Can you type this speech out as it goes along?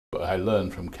I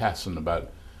learned from Casson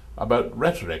about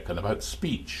rhetoric and about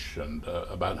speech and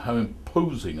about how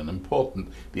imposing and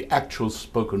important the actual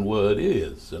spoken word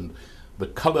is, and the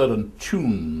colour and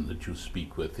tune that you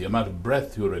speak with, the amount of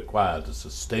breath you require to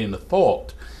sustain a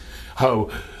thought, how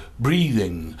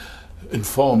breathing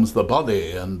informs the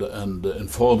body and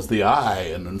informs the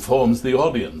eye and informs the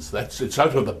audience. It's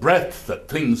out of the breath that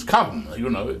things come. You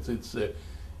know,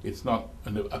 it's not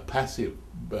a passive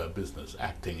business,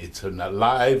 acting. It's an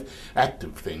alive,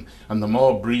 active thing. And the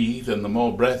more breathe and the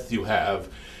more breath you have,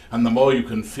 and the more you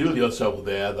can feel yourself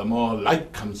there, the more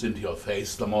light comes into your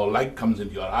face, the more light comes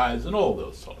into your eyes, and all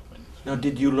those sort of things. Now,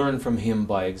 did you learn from him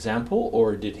by example,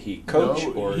 or did he coach?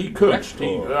 No, or he coached.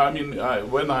 When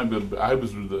I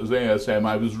was with ASM,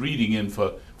 I was reading in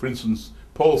for instance,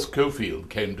 Paul Schofield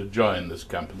came to join this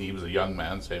company. He was a young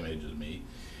man, same age as me,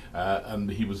 and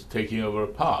he was taking over a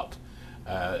part.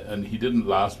 And he didn't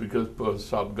last because poor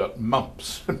sod got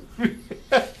mumps.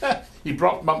 He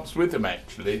brought mumps with him,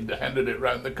 actually, and handed it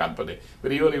round the company.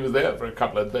 But he only was there for a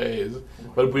couple of days.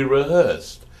 But we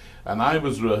rehearsed. And I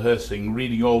was rehearsing,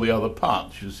 reading all the other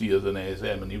parts, you see, as an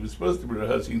ASM. And he was supposed to be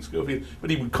rehearsing Schofield.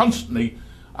 But he would constantly,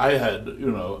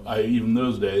 even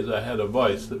those days, I had a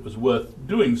voice that was worth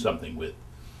doing something with.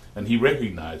 And he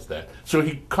recognized that. So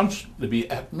he'd constantly be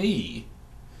at me,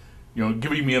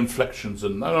 giving me inflections,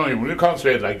 and no, you can't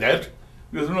say it like that.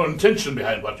 There's no intention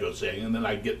behind what you're saying. And then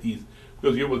I get these,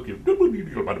 because you will give,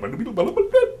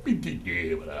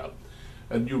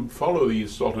 and you'd follow these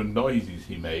sort of noises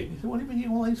he made. He said, what are you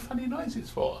making all these funny noises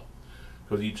for?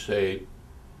 Because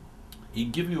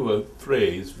he'd give you a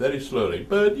phrase very slowly,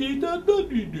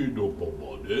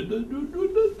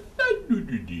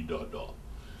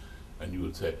 and you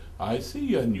would say, I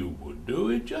see, and you would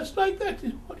do it just like that.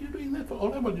 What are you doing that for?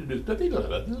 All I want to do is...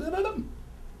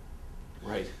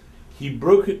 Right. He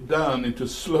broke it down into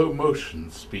slow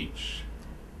motion speech,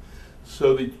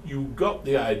 so that you got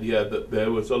the idea that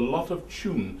there was a lot of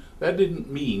tune. That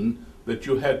didn't mean that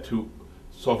you had to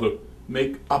sort of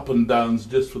make up and downs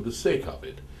just for the sake of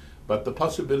it, but the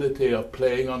possibility of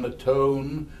playing on a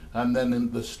tone, and then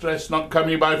in the stress not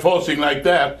coming by forcing like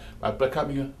that, but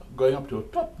going up to a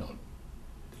top note.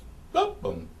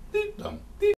 Bum,